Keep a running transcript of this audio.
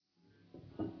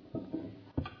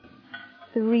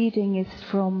The reading is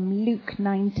from Luke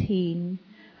 19,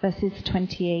 verses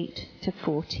 28 to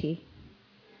 40.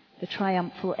 The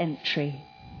triumphal entry.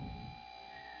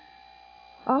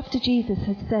 After Jesus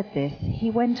had said this,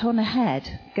 he went on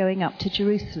ahead, going up to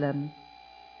Jerusalem.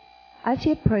 As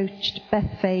he approached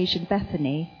Bethphage and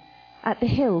Bethany, at the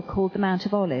hill called the Mount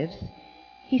of Olives,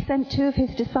 he sent 2 of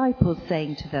his disciples,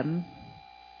 saying to them,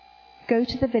 "Go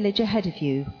to the village ahead of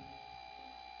you,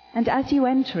 and as you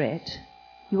enter it,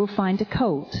 you will find a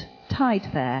colt tied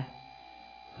there,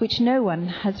 which no one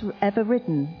has ever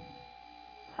ridden.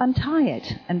 Untie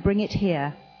it and bring it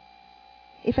here.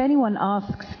 If anyone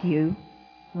asks you,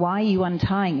 'Why are you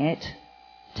untying it?'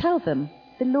 tell them,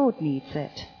 'The Lord needs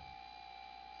it.'"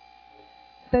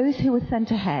 Those who were sent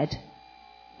ahead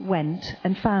went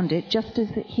and found it just as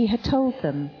he had told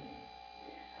them.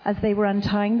 As they were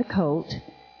untying the colt,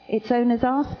 its owners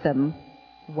asked them,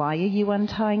 "Why are you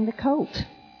untying the colt?"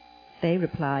 They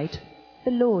replied,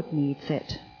 "The Lord needs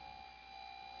it."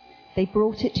 They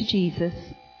brought it to Jesus,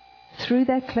 threw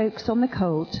their cloaks on the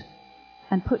colt,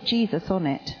 and put Jesus on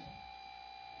it.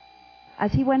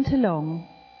 As he went along,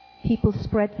 people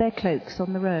spread their cloaks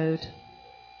on the road.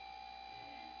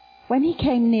 When he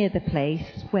came near the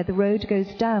place where the road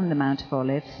goes down the Mount of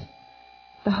Olives,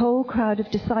 the whole crowd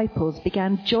of disciples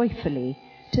began joyfully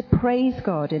to praise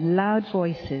God in loud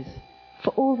voices for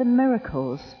all the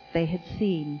miracles they had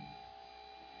seen.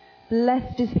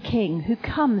 "Blessed is the King who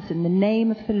comes in the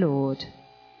name of the Lord.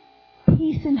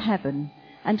 Peace in heaven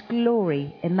and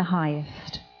glory in the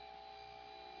highest."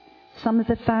 Some of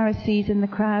the Pharisees in the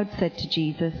crowd said to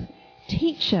Jesus,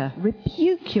 "Teacher,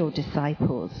 rebuke your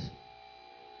disciples."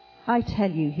 "I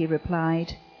tell you," he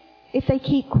replied, "if they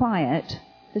keep quiet,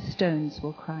 the stones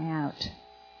will cry out."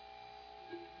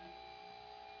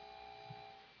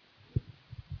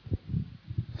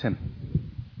 Tim.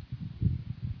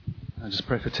 I'll just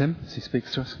pray for Tim as he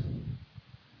speaks to us.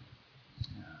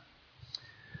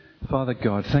 Father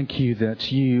God, thank you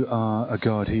that you are a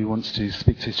God who wants to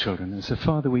speak to his children. And so,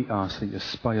 Father, we ask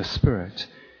that by your Spirit,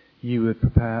 you would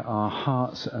prepare our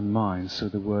hearts and minds for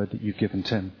the word that you've given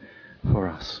Tim for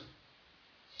us.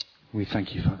 We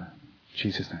thank you, Father. In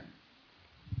Jesus' name.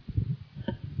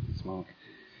 Thanks, Mark.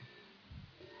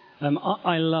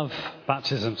 I love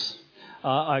baptisms.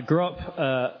 I grew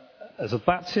up as a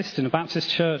Baptist in a Baptist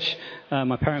church.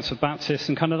 My parents were Baptists,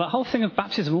 and kind of that whole thing of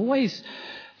baptism always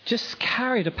just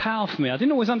carried a power for me. I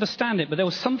didn't always understand it, but there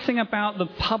was something about the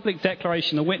public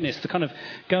declaration, the witness, the kind of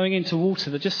going into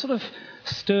water that just sort of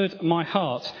stirred my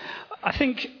heart. I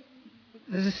think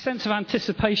there's a sense of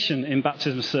anticipation in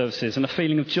baptism services and a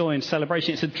feeling of joy and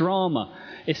celebration. It's a drama.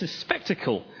 It's a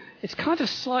spectacle. It's kind of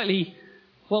slightly,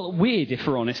 well, weird if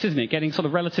we're honest, isn't it? Getting sort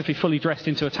of relatively fully dressed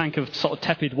into a tank of sort of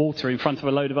tepid water in front of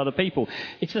a load of other people.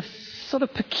 It's a sort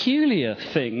of peculiar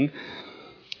thing.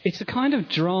 It's a kind of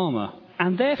drama.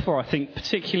 And therefore, I think,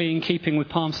 particularly in keeping with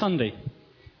Palm Sunday,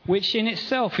 which in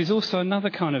itself is also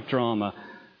another kind of drama,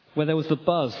 where there was the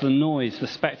buzz, the noise, the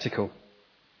spectacle.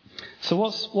 So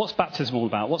what's baptism all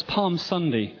about? What's Palm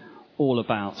Sunday all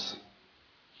about?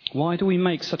 Why do we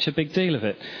make such a big deal of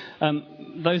it?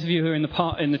 Those of you who are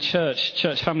in the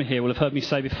church family here will have heard me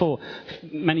say before.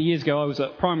 Many years ago, I was a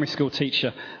primary school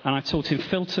teacher, and I taught in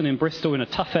Filton in Bristol, in a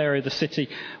tough area of the city.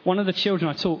 One of the children,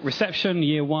 I taught reception,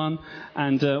 year 1,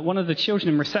 and one of the children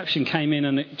in reception came in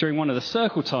and during one of the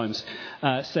circle times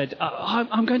said,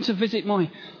 "I'm going to visit my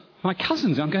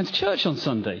cousins. I'm going to church on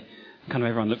Sunday." Kind of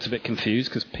everyone looked a bit confused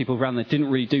because people around there didn't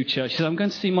really do church. She said, "I'm going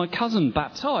to see my cousin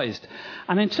baptised,"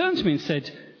 and then turned to me and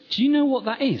said, "Do you know what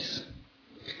that is?"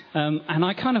 And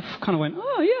I kind of went,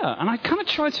 "Oh yeah," and I kind of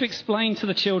tried to explain to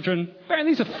the children.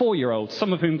 These are 4-year-olds,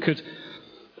 some of whom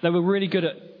they were really good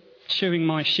at chewing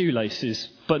my shoelaces,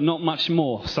 but not much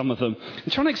more, some of them.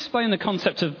 And trying to explain the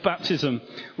concept of baptism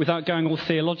without going all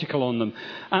theological on them.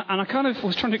 And I kind of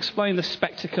was trying to explain the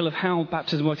spectacle of how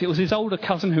baptism worked. It was his older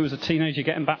cousin who was a teenager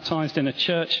getting baptised in a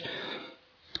church.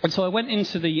 And so I went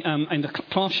into in the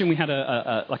classroom. We had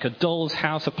like a doll's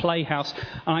house, a playhouse,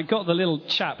 and I got the little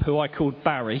chap who I called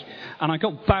Barry, and I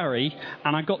got Barry,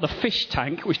 and I got the fish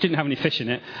tank, which didn't have any fish in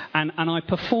it, and I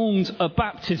performed a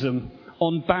baptism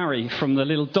on Barry from the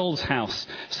little doll's house,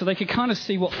 so they could kind of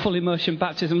see what full immersion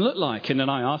baptism looked like. And then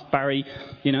I asked Barry,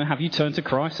 "Have you turned to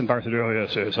Christ?" And Barry said, "Oh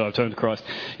yes, I've turned to Christ."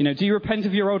 "Do you repent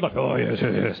of your old life?" "Oh yes,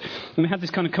 yes." And we had this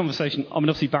kind of conversation. I mean,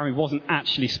 obviously Barry wasn't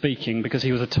actually speaking because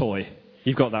he was a toy.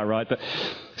 You've got that right. But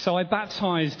so I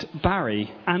baptised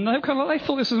Barry, and they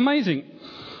thought this was amazing.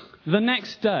 The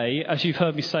next day, as you've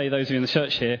heard me say, those of you in the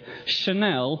church here,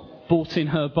 Chanel brought in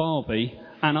her Barbie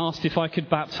and asked if I could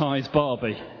baptise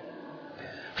Barbie.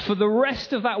 For the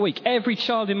rest of that week, every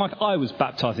child I was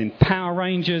baptising Power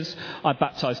Rangers. I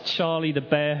baptised Charlie the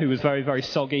bear, who was very, very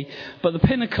soggy. But the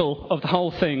pinnacle of the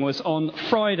whole thing was on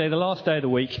Friday, the last day of the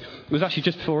week. It was actually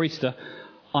just before Easter.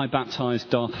 I baptised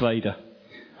Darth Vader,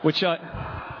 which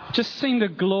just seemed a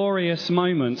glorious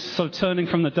moment, sort of turning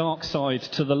from the dark side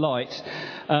to the light.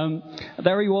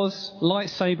 There he was,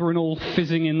 lightsaber and all,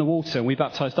 fizzing in the water, and we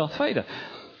baptised Darth Vader.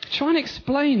 Trying to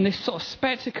explain this sort of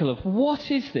spectacle of what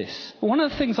is this? One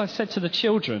of the things I said to the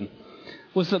children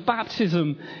was that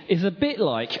baptism is a bit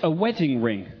like a wedding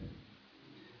ring.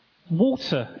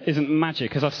 Water isn't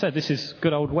magic. As I've said, this is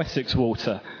good old Wessex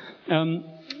water.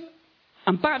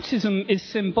 And baptism is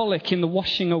symbolic in the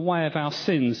washing away of our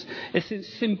sins.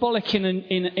 It's symbolic in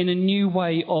a new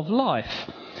way of life.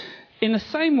 In the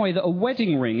same way that a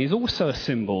wedding ring is also a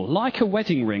symbol, like a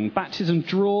wedding ring, baptism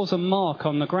draws a mark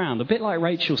on the ground. A bit like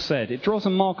Rachel said, it draws a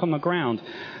mark on the ground,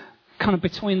 kind of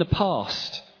between the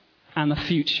past and the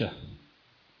future.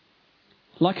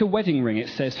 Like a wedding ring, it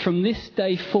says, from this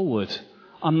day forward,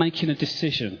 I'm making a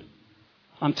decision.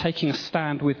 I'm taking a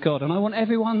stand with God, and I want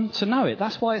everyone to know it.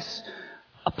 That's why it's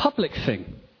a public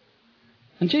thing.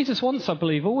 And Jesus wants, I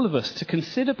believe, all of us to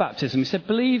consider baptism. He said,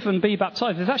 believe and be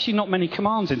baptized. There's actually not many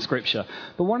commands in Scripture,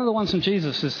 but one of the ones from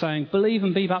Jesus is saying, believe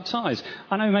and be baptized.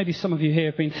 I know maybe some of you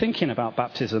here have been thinking about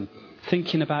baptism,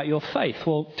 thinking about your faith.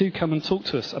 Well, do come and talk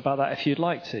to us about that if you'd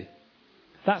like to.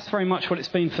 That's very much what it's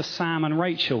been for Sam and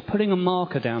Rachel, putting a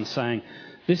marker down saying,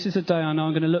 this is a day I know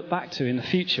I'm going to look back to in the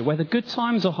future. Whether good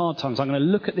times or hard times, I'm going to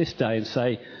look at this day and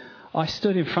say, I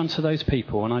stood in front of those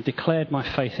people and I declared my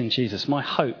faith in Jesus, my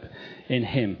hope in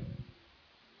him.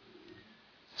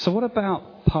 So what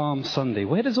about Palm Sunday?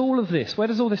 Where does all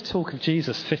this talk of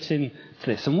Jesus fit into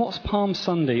this? And what's Palm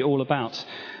Sunday all about?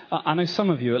 I know some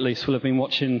of you at least will have been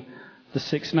watching the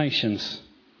Six Nations.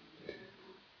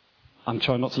 I'm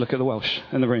trying not to look at the Welsh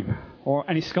in the room, or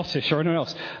any Scottish or anyone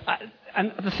else.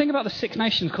 And the thing about the Six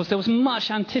Nations, of course, there was much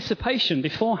anticipation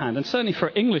beforehand. And certainly for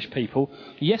English people,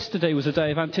 yesterday was a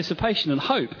day of anticipation and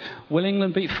hope. Will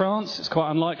England beat France? It's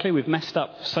quite unlikely. We've messed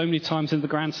up so many times in the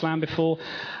Grand Slam before.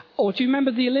 Or do you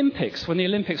remember the Olympics? When the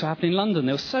Olympics were happening in London,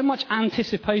 there was so much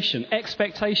anticipation,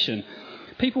 expectation.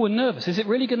 People were nervous. Is it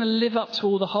really going to live up to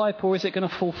all the hype, or is it going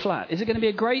to fall flat? Is it going to be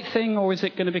a great thing, or is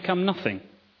it going to become nothing?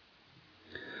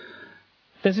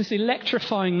 There's this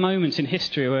electrifying moment in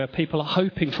history where people are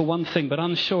hoping for one thing but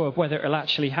unsure of whether it will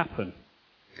actually happen.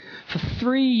 For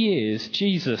 3 years,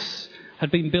 Jesus had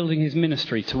been building his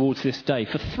ministry towards this day.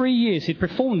 For 3 years, he'd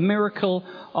performed miracle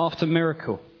after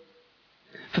miracle.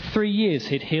 For 3 years,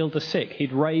 he'd healed the sick.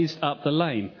 He'd raised up the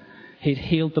lame. He'd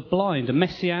healed the blind, a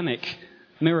messianic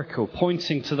miracle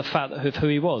pointing to the fact of who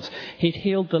he was. He'd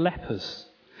healed the lepers.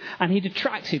 And he'd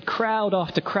attracted crowd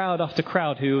after crowd after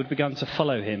crowd who had begun to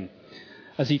follow him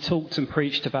as he talked and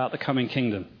preached about the coming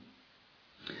kingdom.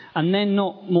 And then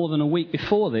not more than a week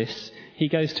before this, he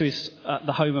goes to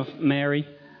the home of Mary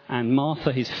and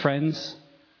Martha, his friends.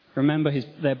 Remember,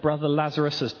 their brother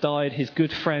Lazarus has died, his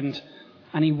good friend,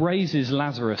 and he raises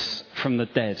Lazarus from the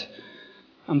dead.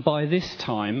 And by this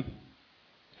time,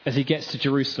 as he gets to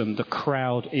Jerusalem, the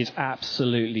crowd is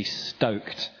absolutely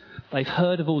stoked. They've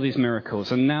heard of all these miracles,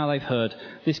 and now they've heard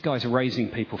this guy's raising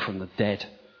people from the dead.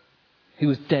 He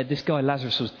was dead. This guy,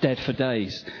 Lazarus, was dead for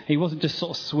days. He wasn't just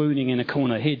sort of swooning in a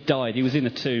corner. He had died. He was in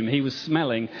a tomb. He was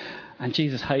smelling. And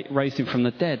Jesus raised him from the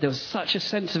dead. There was such a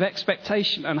sense of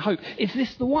expectation and hope. Is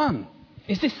this the one?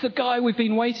 Is this the guy we've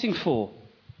been waiting for?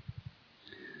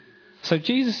 So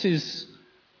Jesus'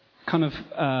 kind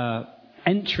of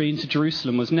entry into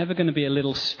Jerusalem was never going to be a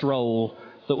little stroll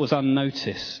that was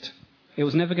unnoticed. It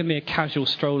was never going to be a casual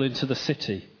stroll into the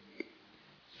city.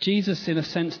 Jesus, in a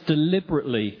sense,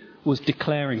 deliberately was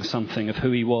declaring something of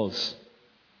who he was.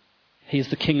 He is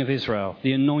the King of Israel,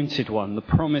 the anointed one, the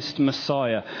promised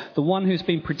Messiah, the one who's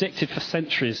been predicted for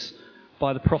centuries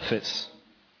by the prophets.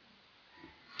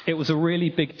 It was a really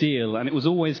big deal, and it was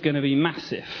always going to be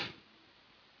massive.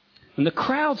 And the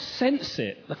crowd sense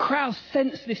it. The crowd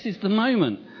sense this is the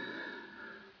moment.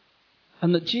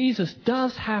 And that Jesus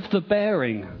does have the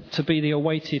bearing to be the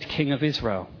awaited King of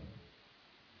Israel.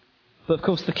 But of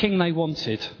course, the king they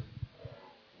wanted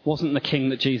wasn't the king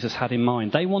that Jesus had in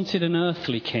mind. They wanted an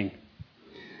earthly king.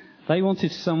 They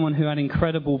wanted someone who had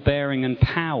incredible bearing and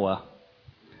power.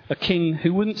 A king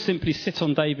who wouldn't simply sit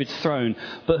on David's throne,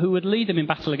 but who would lead them in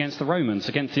battle against the Romans,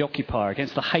 against the occupier,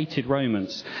 against the hated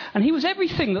Romans. And he was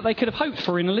everything that they could have hoped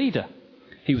for in a leader.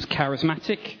 He was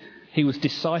charismatic. He was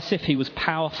decisive. He was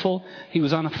powerful. He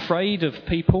was unafraid of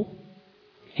people.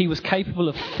 He was capable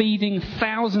of feeding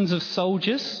thousands of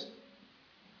soldiers.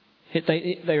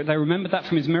 They remembered that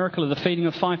from his miracle of the feeding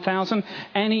of 5,000.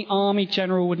 Any army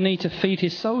general would need to feed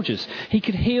his soldiers. He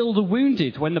could heal the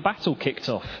wounded when the battle kicked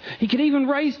off. He could even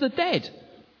raise the dead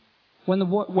when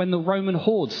the Roman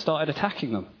hordes started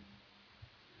attacking them.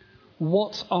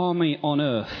 What army on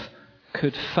earth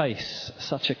could face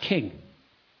such a king?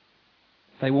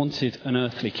 They wanted an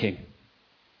earthly king.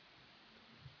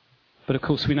 But of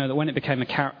course we know that when it became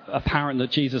apparent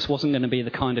that Jesus wasn't going to be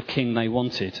the kind of king they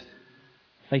wanted,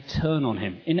 they turn on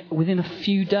him. Within a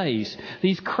few days,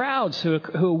 these crowds who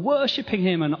are worshipping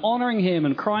him and honouring him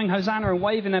and crying Hosanna and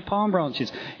waving their palm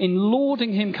branches, in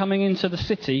lauding him coming into the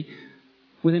city,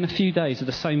 within a few days are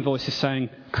the same voices saying,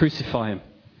 crucify him.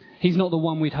 He's not the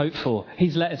one we'd hoped for.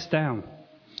 He's let us down.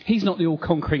 He's not the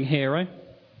all-conquering hero.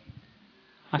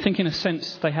 I think in a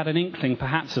sense they had an inkling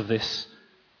perhaps of this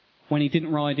when he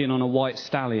didn't ride in on a white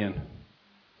stallion,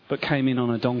 but came in on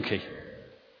a donkey.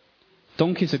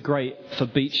 Donkeys are great for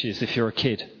beaches if you're a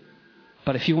kid.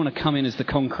 But if you want to come in as the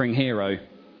conquering hero,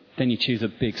 then you choose a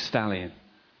big stallion.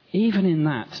 Even in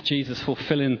that, Jesus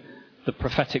fulfilling the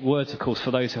prophetic words, of course,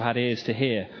 for those who had ears to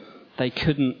hear, they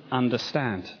couldn't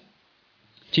understand.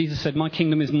 Jesus said, my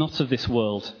kingdom is not of this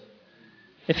world.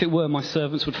 If it were, my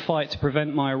servants would fight to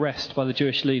prevent my arrest by the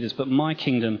Jewish leaders, but my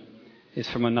kingdom is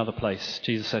from another place,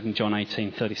 Jesus said in John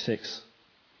 18:36.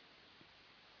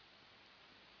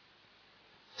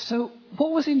 So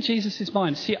what was in Jesus'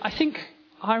 mind? See,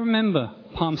 I remember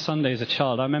Palm Sunday as a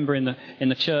child. I remember in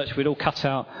the church we'd all cut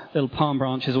out little palm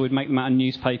branches, or we'd make them out of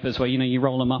newspapers where, you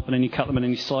roll them up and then you cut them and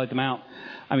then you slide them out.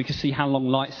 And we could see how long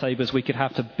lightsabers we could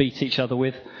have to beat each other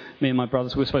with. Me and my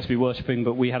brothers, we were supposed to be worshipping,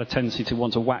 but we had a tendency to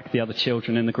want to whack the other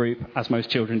children in the group, as most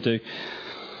children do.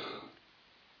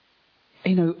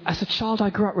 As a child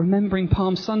I grew up remembering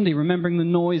Palm Sunday, remembering the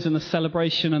noise and the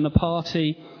celebration and the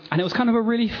party. And it was kind of a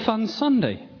really fun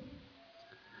Sunday.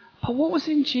 But what was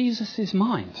in Jesus'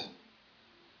 mind?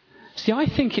 See, I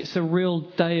think it's a real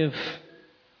day of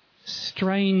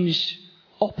strange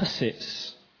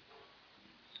opposites.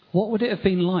 What would it have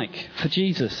been like for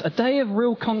Jesus? A day of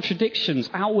real contradictions,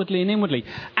 outwardly and inwardly.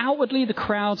 Outwardly, the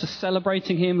crowds are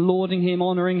celebrating him, lauding him,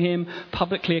 honouring him,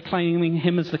 publicly acclaiming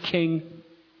him as the king.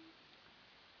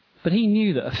 But he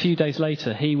knew that a few days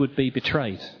later he would be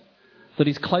betrayed. That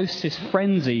his closest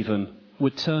friends even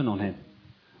would turn on him,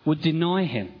 would deny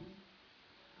him,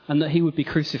 and that he would be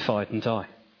crucified and die.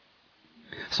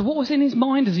 So what was in his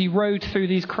mind as he rode through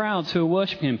these crowds who were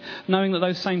worshipping him, knowing that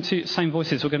those same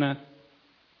voices were going to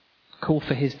call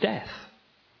for his death?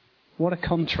 What a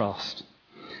contrast.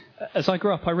 As I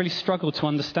grew up, I really struggled to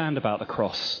understand about the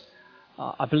cross.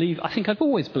 I think I've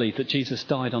always believed that Jesus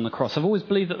died on the cross. I've always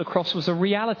believed that the cross was a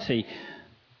reality.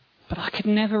 But I could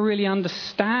never really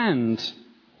understand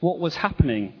what was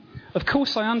happening. Of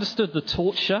course, I understood the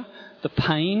torture, the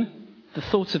pain. The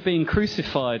thought of being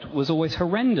crucified was always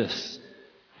horrendous.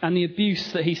 And the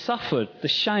abuse that he suffered, the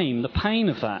shame, the pain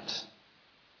of that.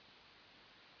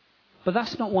 But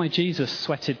that's not why Jesus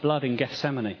sweated blood in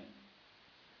Gethsemane.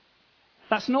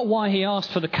 That's not why he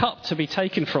asked for the cup to be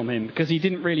taken from him, because he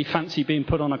didn't really fancy being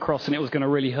put on a cross and it was going to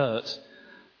really hurt.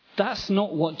 That's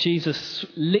not what Jesus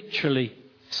literally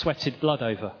sweated blood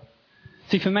over.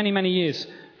 See, for many, many years,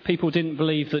 people didn't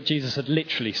believe that Jesus had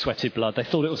literally sweated blood. They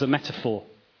thought it was a metaphor,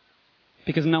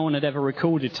 because no one had ever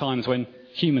recorded times when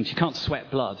humans, you can't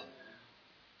sweat blood.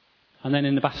 And then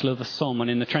in the Battle of the Somme and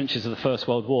in the trenches of the First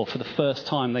World War, for the first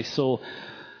time they saw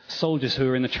soldiers who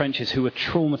were in the trenches who were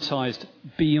traumatised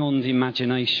beyond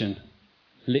imagination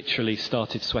literally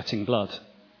started sweating blood.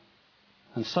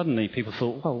 And suddenly people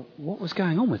thought, well, what was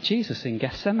going on with Jesus in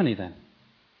Gethsemane then?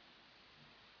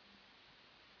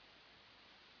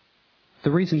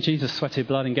 The reason Jesus sweated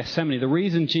blood in Gethsemane, the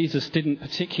reason Jesus didn't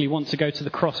particularly want to go to the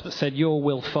cross but said, your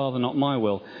will, Father, not my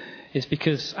will, is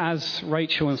because, as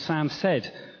Rachel and Sam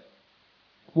said,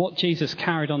 what Jesus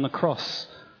carried on the cross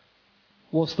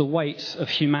was the weight of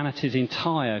humanity's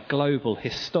entire global,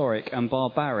 historic and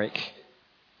barbaric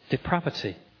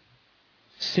depravity,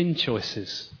 sin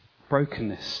choices,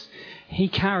 brokenness. He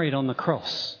carried on the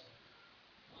cross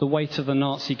the weight of the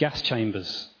Nazi gas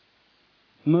chambers,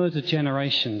 murdered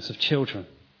generations of children,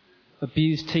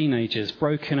 abused teenagers,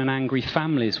 broken and angry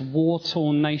families,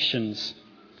 war-torn nations,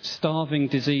 starving,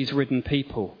 disease-ridden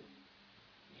people.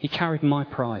 He carried my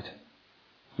pride,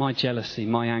 my jealousy,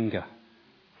 my anger,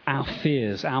 our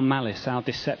fears, our malice, our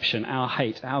deception, our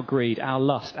hate, our greed, our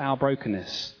lust, our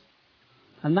brokenness.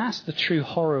 And that's the true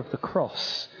horror of the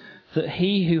cross, that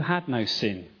he who had no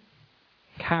sin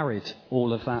carried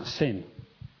all of that sin.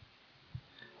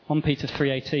 1 Peter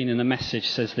 3:18 in the Message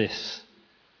says this: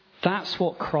 that's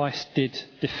what Christ did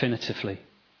definitively.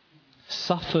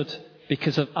 Suffered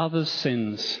because of others'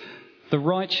 sins the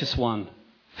righteous one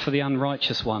for the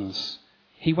unrighteous ones.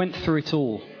 He went through it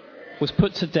all, was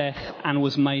put to death and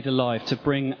was made alive to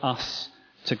bring us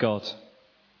to God.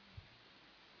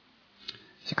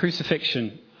 So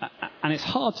crucifixion, and it's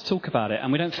hard to talk about it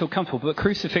and we don't feel comfortable, but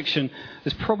crucifixion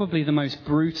is probably the most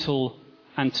brutal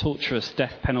and torturous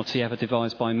death penalty ever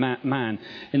devised by man.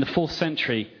 In the 4th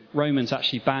century, Romans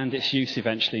actually banned its use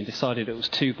eventually and decided it was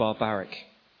too barbaric.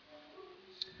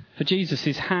 For Jesus,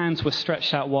 his hands were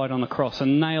stretched out wide on the cross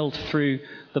and nailed through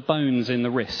the bones in the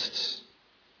wrists.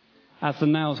 As the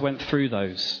nails went through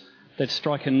those, they'd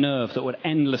strike a nerve that would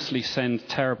endlessly send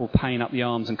terrible pain up the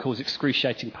arms and cause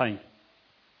excruciating pain.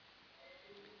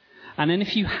 And then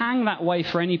if you hang that way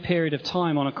for any period of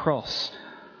time on a cross,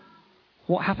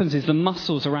 what happens is the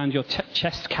muscles around your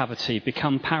chest cavity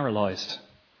become paralyzed.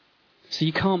 So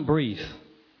you can't breathe.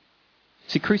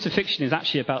 See, crucifixion is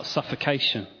actually about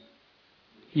suffocation.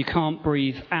 You can't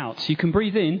breathe out. You can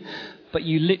breathe in, but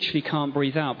you literally can't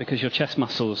breathe out because your chest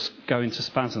muscles go into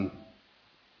spasm.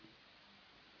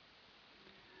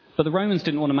 But the Romans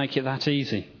didn't want to make it that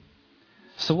easy.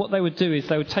 So what they would do is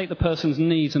they would take the person's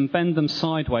knees and bend them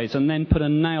sideways and then put a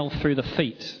nail through the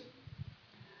feet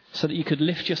so that you could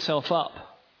lift yourself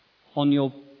up on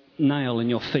your nail in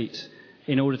your feet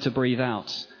in order to breathe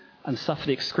out and suffer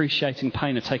the excruciating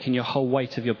pain of taking your whole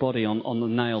weight of your body on the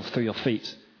nail through your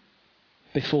feet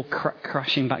before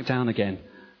crashing back down again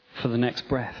for the next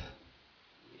breath.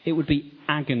 It would be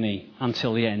agony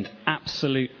until the end,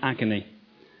 absolute agony.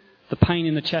 The pain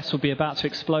in the chest would be about to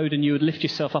explode and you would lift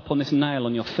yourself up on this nail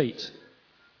on your feet.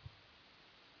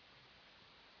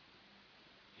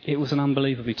 It was an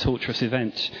unbelievably torturous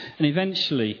event. And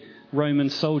eventually, Roman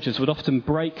soldiers would often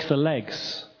break the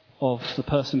legs of the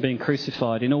person being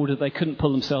crucified in order that they couldn't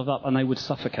pull themselves up and they would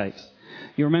suffocate.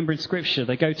 You remember in Scripture,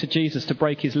 they go to Jesus to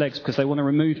break his legs because they want to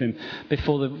remove him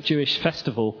before the Jewish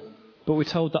festival. But we're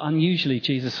told that unusually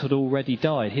Jesus had already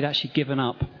died. He'd actually given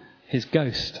up his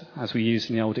ghost, as we use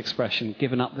in the old expression,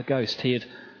 given up the ghost.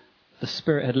 The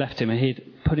spirit had left him and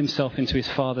he'd put himself into his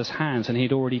Father's hands and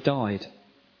he'd already died.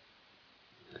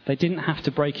 They didn't have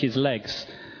to break his legs.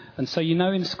 And so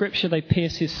in Scripture they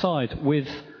pierced his side with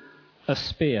a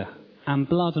spear and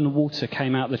blood and water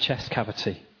came out the chest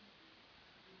cavity,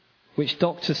 which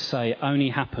doctors say only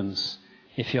happens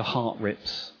if your heart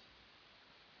rips.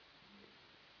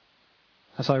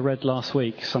 As I read last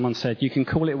week, someone said, you can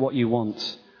call it what you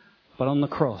want, but on the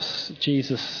cross,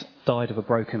 Jesus died of a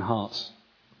broken heart.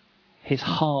 His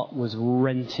heart was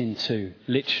rent in two,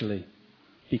 literally,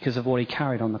 because of what he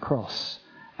carried on the cross.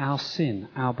 Our sin,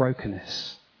 our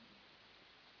brokenness.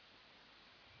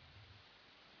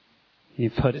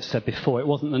 You've heard it said before, it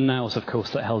wasn't the nails, of course,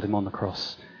 that held him on the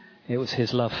cross. It was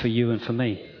his love for you and for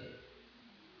me.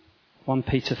 1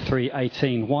 Peter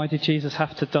 3:18. Why did Jesus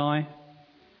have to die?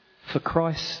 For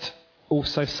Christ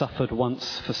also suffered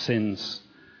once for sins,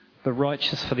 the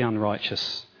righteous for the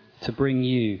unrighteous, to bring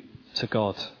you to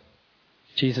God.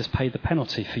 Jesus paid the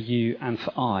penalty for you and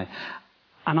for I.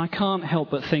 And I can't help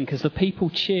but think, as the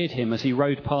people cheered him as he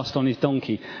rode past on his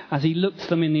donkey, as he looked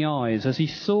them in the eyes, as he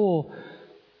saw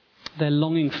their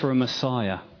longing for a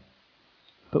Messiah,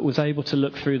 but was able to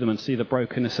look through them and see the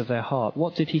brokenness of their heart,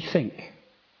 what did he think?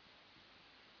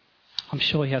 I'm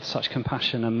sure he had such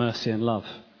compassion and mercy and love.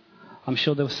 I'm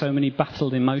sure there were so many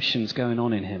battled emotions going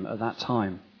on in him at that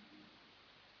time.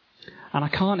 And I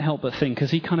can't help but think, as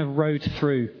he kind of rode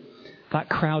through that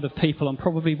crowd of people on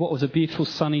probably what was a beautiful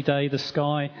sunny day, the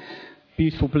sky,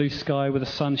 beautiful blue sky with the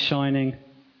sun shining,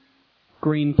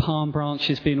 green palm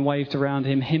branches being waved around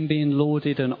him being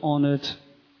lauded and honoured.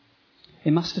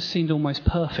 It must have seemed almost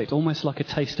perfect, almost like a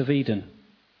taste of Eden.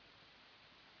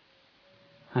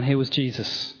 And here was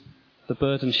Jesus, the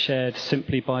burden shared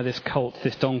simply by this colt,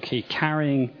 this donkey,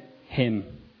 carrying him.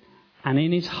 And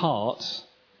in his heart,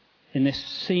 in this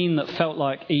scene that felt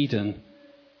like Eden,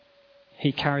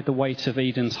 he carried the weight of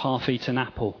Eden's half-eaten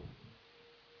apple.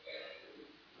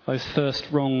 Those first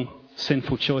wrong,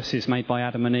 sinful choices made by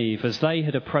Adam and Eve, as they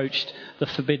had approached the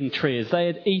forbidden tree, as they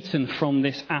had eaten from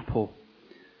this apple,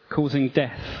 causing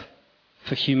death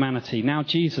for humanity. Now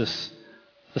Jesus,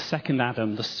 the second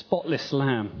Adam, the spotless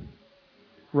lamb,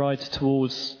 rides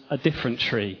towards a different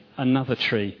tree, another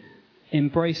tree,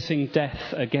 embracing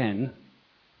death again,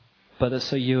 but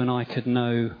so you and I could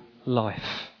know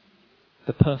life.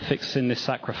 The perfect sinless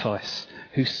sacrifice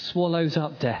who swallows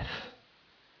up death.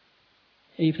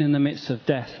 Even in the midst of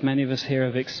death, many of us here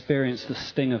have experienced the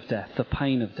sting of death, the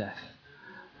pain of death.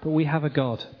 But we have a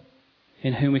God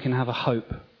in whom we can have a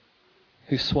hope,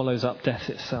 who swallows up death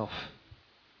itself,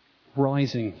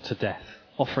 rising to death,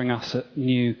 offering us a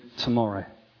new tomorrow.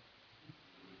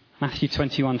 Matthew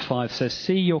 21:5 says,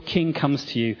 "See, your king comes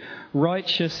to you,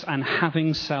 righteous and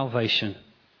having salvation,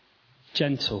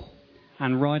 gentle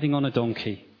and riding on a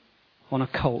donkey, on a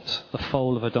colt, the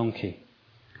foal of a donkey."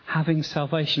 Having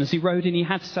salvation. As he rode in, he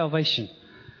had salvation.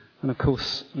 And of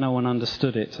course, no one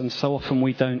understood it. And so often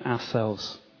we don't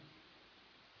ourselves.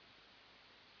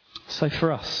 So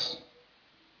for us,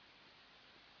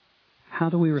 how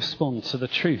do we respond to the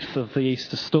truth of the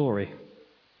Easter story?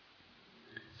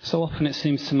 So often it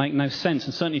seems to make no sense,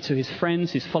 and certainly to his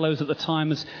friends, his followers at the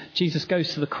time, as Jesus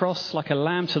goes to the cross like a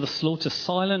lamb to the slaughter,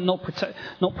 silent, not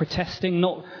protesting,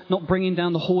 not bringing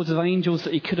down the hordes of angels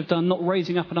that he could have done, not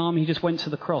raising up an army, he just went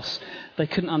to the cross. They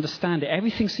couldn't understand it.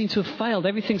 Everything seemed to have failed.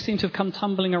 Everything seemed to have come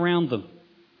tumbling around them,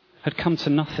 had come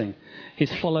to nothing.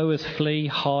 His followers flee,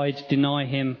 hide, deny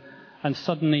him, and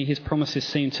suddenly his promises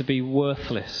seem to be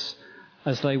worthless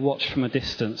as they watch from a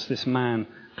distance this man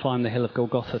climb the hill of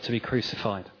Golgotha to be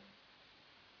crucified.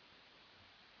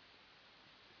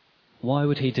 Why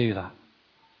would he do that?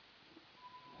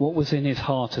 What was in his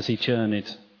heart as he journeyed?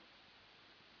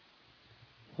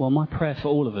 Well, my prayer for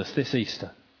all of us this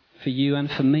Easter, for you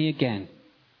and for me again,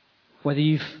 whether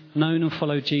you've known and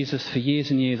followed Jesus for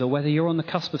years and years, or whether you're on the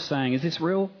cusp of saying, is this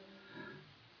real?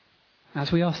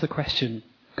 As we ask the question,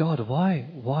 God,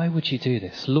 why would you do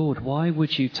this? Lord, why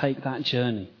would you take that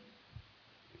journey?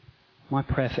 My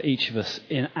prayer for each of us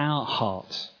in our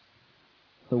hearts,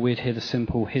 that we'd hear his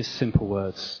simple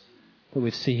words, that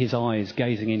we'd see his eyes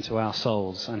gazing into our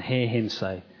souls and hear him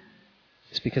say,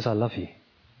 it's because I love you.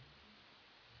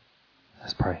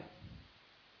 Let's pray.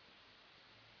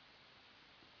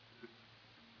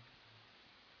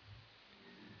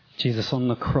 Jesus, on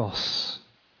the cross,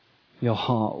 your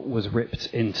heart was ripped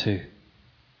into.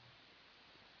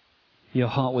 Your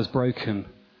heart was broken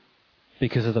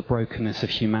because of the brokenness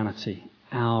of humanity,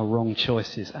 our wrong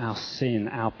choices, our sin,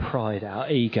 our pride, our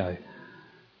ego,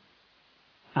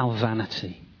 our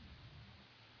vanity.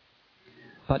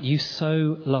 But you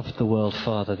so loved the world,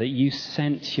 Father, that you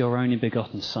sent your only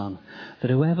begotten Son,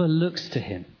 that whoever looks to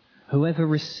him, whoever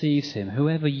receives him,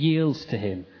 whoever yields to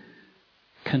him,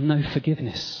 can know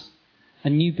forgiveness, a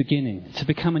new beginning, to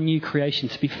become a new creation,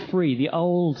 to be free, the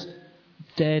old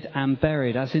dead and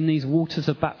buried, as in these waters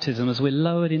of baptism, as we're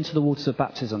lowered into the waters of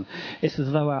baptism, it's as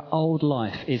though our old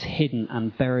life is hidden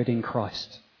and buried in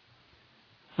Christ.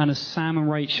 And as Sam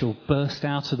and Rachel burst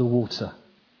out of the water,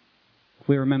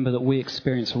 we remember that we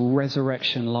experience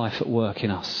resurrection life at work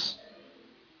in us.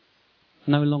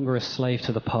 No longer a slave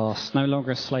to the past, no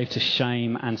longer a slave to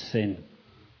shame and sin,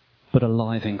 but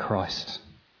alive in Christ.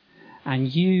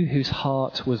 And you, whose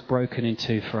heart was broken in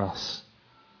two for us,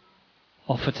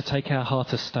 offer to take our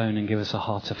heart of stone and give us a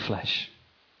heart of flesh.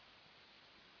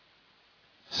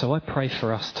 So I pray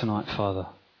for us tonight, Father,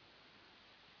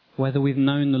 whether we've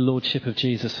known the Lordship of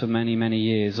Jesus for many, many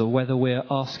years, or whether we're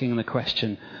asking the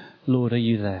question, Lord, are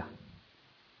you there?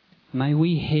 May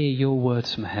we hear your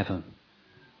words from heaven,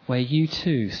 where you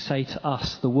too say to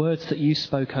us the words that you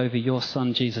spoke over your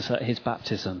Son Jesus at his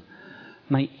baptism.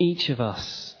 May each of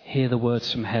us hear the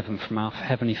words from heaven, from our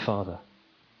Heavenly Father.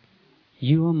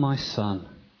 You are my son,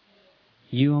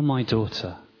 you are my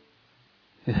daughter,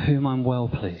 with whom I'm well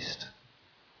pleased.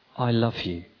 I love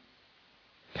you.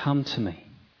 Come to me.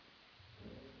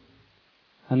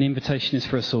 And the invitation is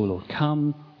for us all, Lord.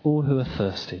 Come, all who are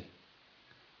thirsty.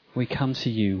 We come to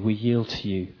you, we yield to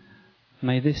you.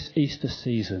 May this Easter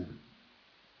season,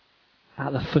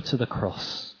 at the foot of the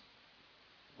cross,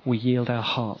 we yield our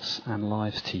hearts and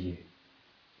lives to you.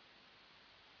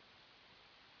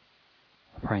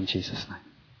 I pray in Jesus' name.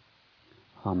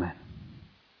 Amen.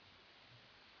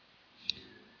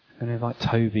 I'm going to invite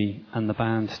Toby and the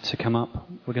band to come up.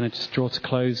 We're going to just draw to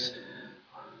close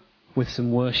with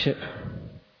some worship.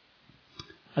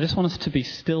 I just want us to be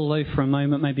still, though, for a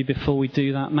moment, maybe before we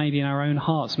do that, maybe in our own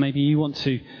hearts. Maybe you want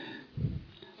to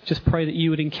just pray that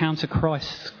you would encounter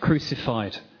Christ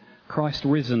crucified, Christ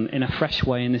risen in a fresh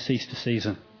way in this Easter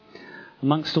season.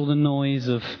 Amongst all the noise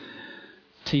of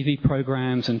TV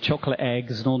programs and chocolate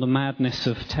eggs and all the madness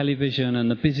of television and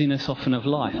the busyness often of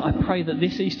life, I pray that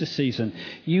this Easter season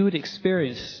you would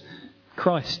experience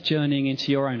Christ journeying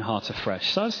into your own heart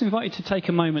afresh. So I just invite you to take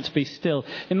a moment to be still.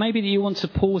 It may be that you want to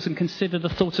pause and consider the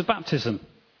thought of baptism.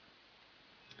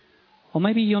 Or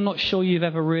maybe you're not sure you've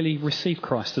ever really received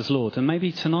Christ as Lord, and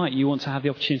maybe tonight you want to have the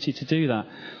opportunity to do that.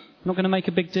 I'm not going to make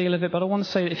a big deal of it, but I want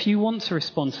to say that if you want to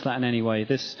respond to that in any way,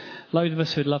 there's a load of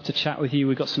us who'd love to chat with you.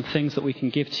 We've got some things that we can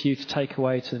give to you to take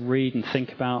away, to read and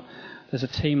think about. There's a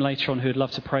team later on who'd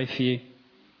love to pray for you.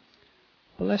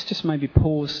 But let's just maybe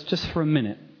pause just for a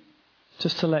minute,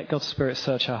 just to let God's Spirit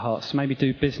search our hearts, to maybe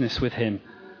do business with him,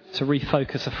 to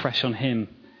refocus afresh on him,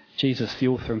 Jesus, the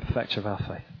author and perfecter of our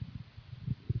faith.